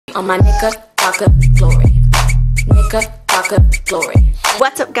On my nigga, talk up glory. Nigga, talk up glory.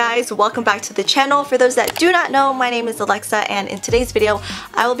 What's up guys, welcome back to the channel. For those that do not know, my name is Alexa, and in today's video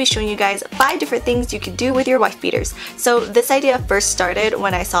I will be showing you guys 5 different things you can do with your wife beaters. So this idea first started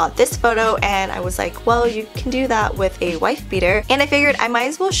when I saw this photo and I was like, well, you can do that with a wife beater, and I figured I might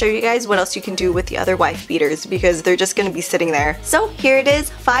as well show you guys what else you can do with the other wife beaters because they're just gonna be sitting there. So here it is,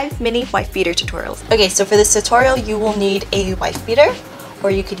 5 mini wife beater tutorials. Okay, so for this tutorial you will need a wife beater, or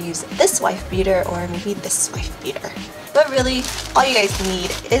you could use this wife beater or maybe this wife beater. But really, all you guys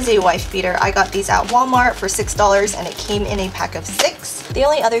need is a wife beater. I got these at Walmart for $6 and it came in a pack of 6. The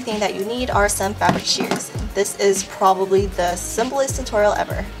only other thing that you need are some fabric shears. This is probably the simplest tutorial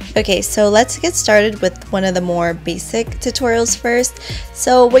ever. Okay, so let's get started with one of the more basic tutorials first.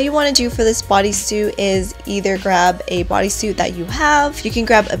 So what you want to do for this bodysuit is either grab a bodysuit that you have, you can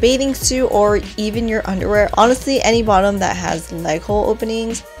grab a bathing suit, or even your underwear. Honestly, any bottom that has leg hole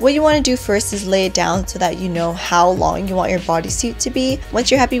openings. What you want to do first is lay it down so that you know how long you want your bodysuit to be.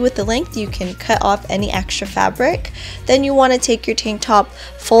 Once you're happy with the length, you can cut off any extra fabric. Then you want to take your tank top,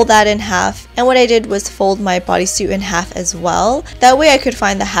 fold that in half, and what I did was fold my bodysuit in half as well. That way I could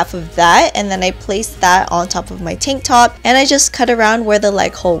find the half of that, and then I placed that on top of my tank top and I just cut around where the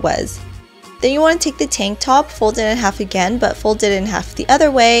leg hole was. Then you want to take the tank top, fold it in half again, but fold it in half the other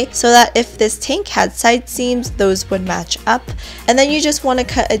way so that if this tank had side seams, those would match up. And then you just want to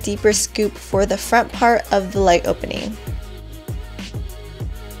cut a deeper scoop for the front part of the leg opening.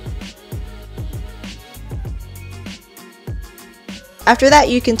 After that,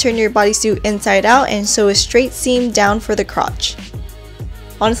 you can turn your bodysuit inside out and sew a straight seam down for the crotch.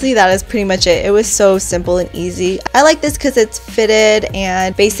 Honestly, that is pretty much it. It was so simple and easy. I like this because it's fitted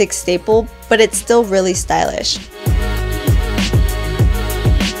and basic staple, but it's still really stylish.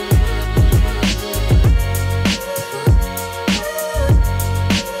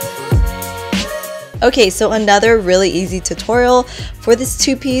 Okay, so another really easy tutorial for this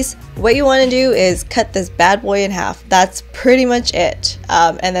two-piece. What you want to do is cut this bad boy in half. That's pretty much it,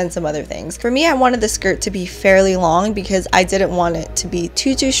 and then some other things. For me, I wanted the skirt to be fairly long because I didn't want it to be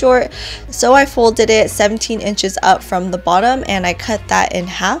too short, so I folded it 17 inches up from the bottom and I cut that in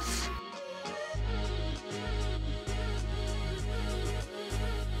half.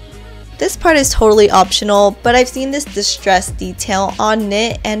 This part is totally optional, but I've seen this distressed detail on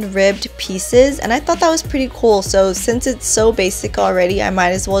knit and ribbed pieces and I thought that was pretty cool. So since it's so basic already, I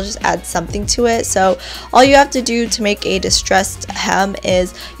might as well just add something to it. So all you have to do to make a distressed hem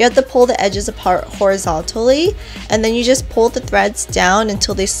is you have to pull the edges apart horizontally, and then you just pull the threads down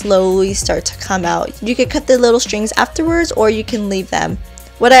until they slowly start to come out. You could cut the little strings afterwards or you can leave them.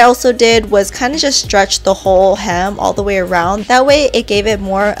 What I also did was kind of just stretch the whole hem all the way around. That way it gave it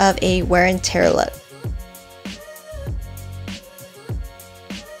more of a wear and tear look.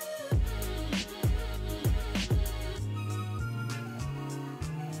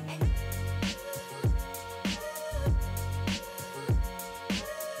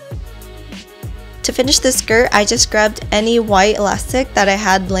 To finish the skirt, I just grabbed any white elastic that I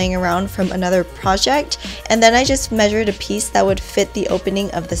had laying around from another project, and then I just measured a piece that would fit the opening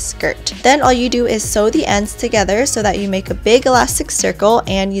of the skirt. Then all you do is sew the ends together so that you make a big elastic circle,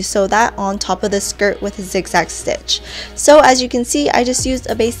 and you sew that on top of the skirt with a zigzag stitch. So as you can see, I just used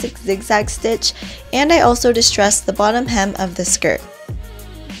a basic zigzag stitch, and I also distressed the bottom hem of the skirt.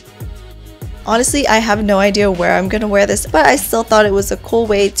 Honestly, I have no idea where I'm gonna wear this, but I still thought it was a cool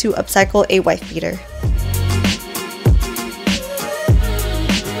way to upcycle a wife beater.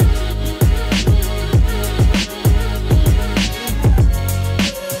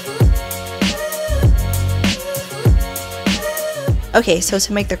 Okay, so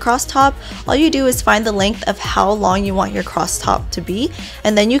to make the cross top, all you do is find the length of how long you want your cross top to be,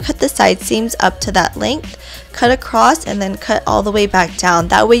 and then you cut the side seams up to that length, cut across, and then cut all the way back down.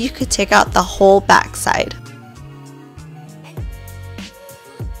 That way you could take out the whole back side.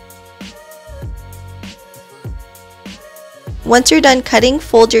 Once you're done cutting,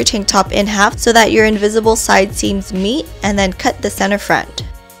 fold your tank top in half so that your invisible side seams meet, and then cut the center front.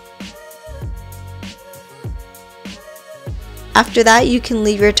 After that, you can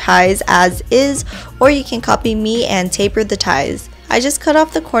leave your ties as is, or you can copy me and taper the ties. I just cut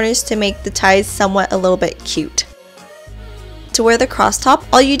off the corners to make the ties somewhat a little bit cute. To wear the cross top,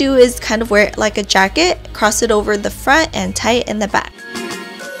 all you do is kind of wear it like a jacket, cross it over the front and tie it in the back.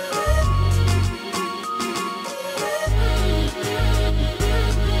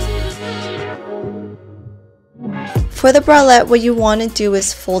 For the bralette, what you want to do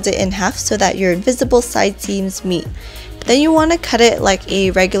is fold it in half so that your invisible side seams meet. Then you want to cut it like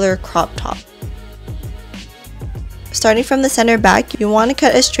a regular crop top. Starting from the center back, you want to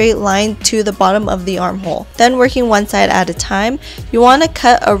cut a straight line to the bottom of the armhole. Then working one side at a time, you want to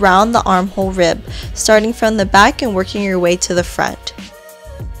cut around the armhole rib, starting from the back and working your way to the front.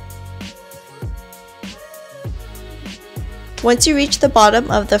 Once you reach the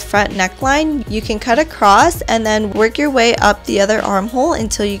bottom of the front neckline, you can cut across and then work your way up the other armhole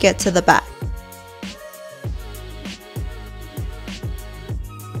until you get to the back.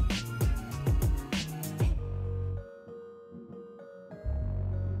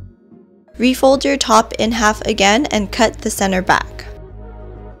 Refold your top in half again and cut the center back.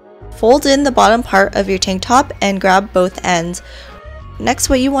 Fold in the bottom part of your tank top and grab both ends. Next,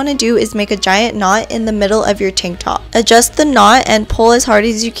 what you want to do is make a giant knot in the middle of your tank top. Adjust the knot and pull as hard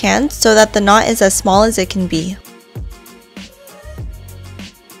as you can so that the knot is as small as it can be.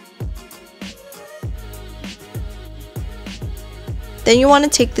 Then you want to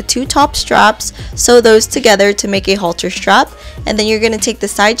take the two top straps, sew those together to make a halter strap, and then you're going to take the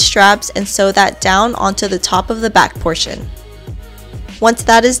side straps and sew that down onto the top of the back portion. Once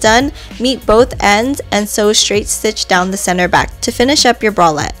that is done, meet both ends and sew a straight stitch down the center back to finish up your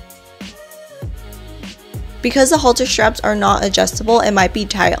bralette. Because the halter straps are not adjustable, it might be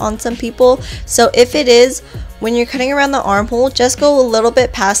tight on some people, so if it is, when you're cutting around the armhole, just go a little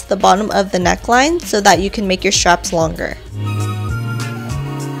bit past the bottom of the neckline so that you can make your straps longer.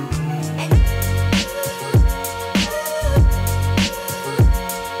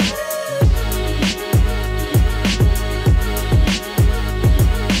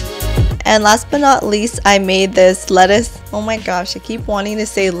 And last but not least, I made this lettuce, oh my gosh, I keep wanting to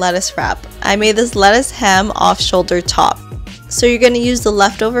say lettuce wrap. I made this lettuce hem off shoulder top. So you're going to use the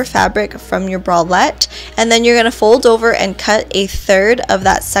leftover fabric from your bralette, and then you're going to fold over and cut a third of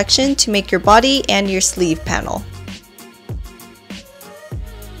that section to make your body and your sleeve panel.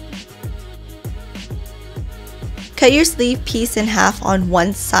 Cut your sleeve piece in half on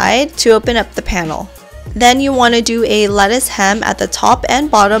one side to open up the panel. Then you want to do a lettuce hem at the top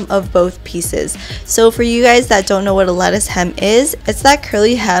and bottom of both pieces. So for you guys that don't know what a lettuce hem is, it's that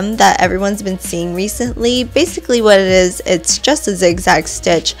curly hem that everyone's been seeing recently. Basically what it is, it's just a zigzag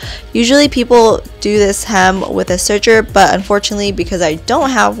stitch. Usually people do this hem with a serger, but unfortunately because I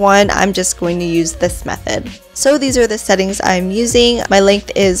don't have one, I'm just going to use this method. So these are the settings I'm using. My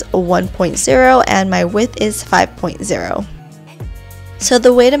length is 1.0 and my width is 5.0. So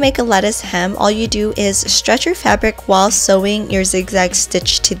the way to make a lettuce hem, all you do is stretch your fabric while sewing your zigzag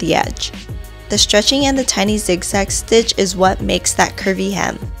stitch to the edge. The stretching and the tiny zigzag stitch is what makes that curvy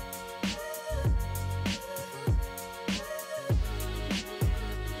hem.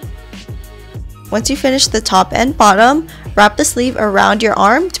 Once you finish the top and bottom, wrap the sleeve around your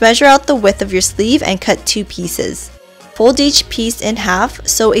arm to measure out the width of your sleeve and cut two pieces. Fold each piece in half,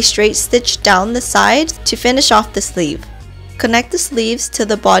 sew a straight stitch down the side to finish off the sleeve. Connect the sleeves to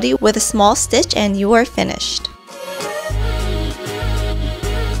the body with a small stitch and you are finished.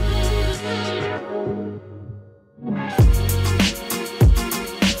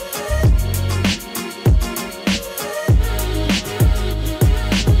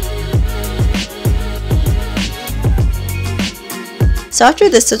 So after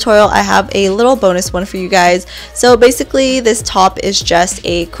this tutorial, I have a little bonus one for you guys. So basically this top is just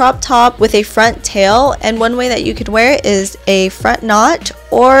a crop top with a front tail, and one way that you can wear it is a front knot,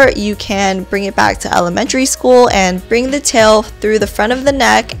 or you can bring it back to elementary school and bring the tail through the front of the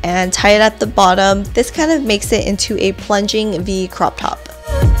neck and tie it at the bottom. This kind of makes it into a plunging V crop top.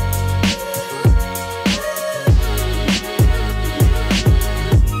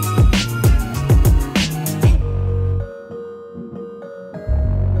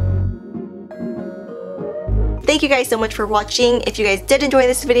 Thank you guys so much for watching. If you guys did enjoy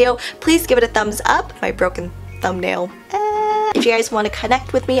this video, please give it a thumbs up. My broken thumbnail. If you guys want to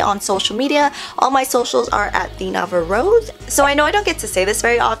connect with me on social media, all my socials are at thenavarose. So I know I don't get to say this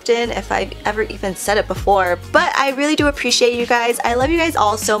very often, if I've ever even said it before, but I really do appreciate you guys. I love you guys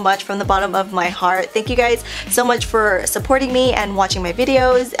all so much from the bottom of my heart. Thank you guys so much for supporting me and watching my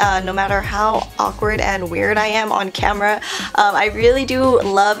videos, no matter how awkward and weird I am on camera. I really do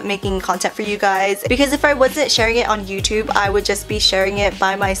love making content for you guys, because if I wasn't sharing it on YouTube, I would just be sharing it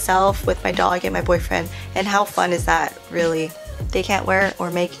by myself with my dog and my boyfriend, and how fun is that, really? They can't wear or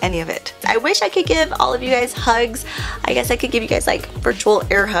make any of it. I wish I could give all of you guys hugs. I guess I could give you guys like virtual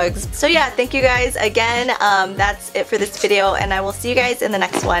air hugs. So yeah, thank you guys again. That's it for this video, and I will see you guys in the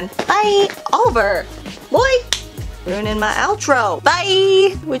next one. Bye! Oliver! Boy! Ruining my outro.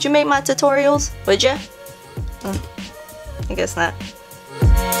 Bye! Would you make my tutorials? Would you? I guess not.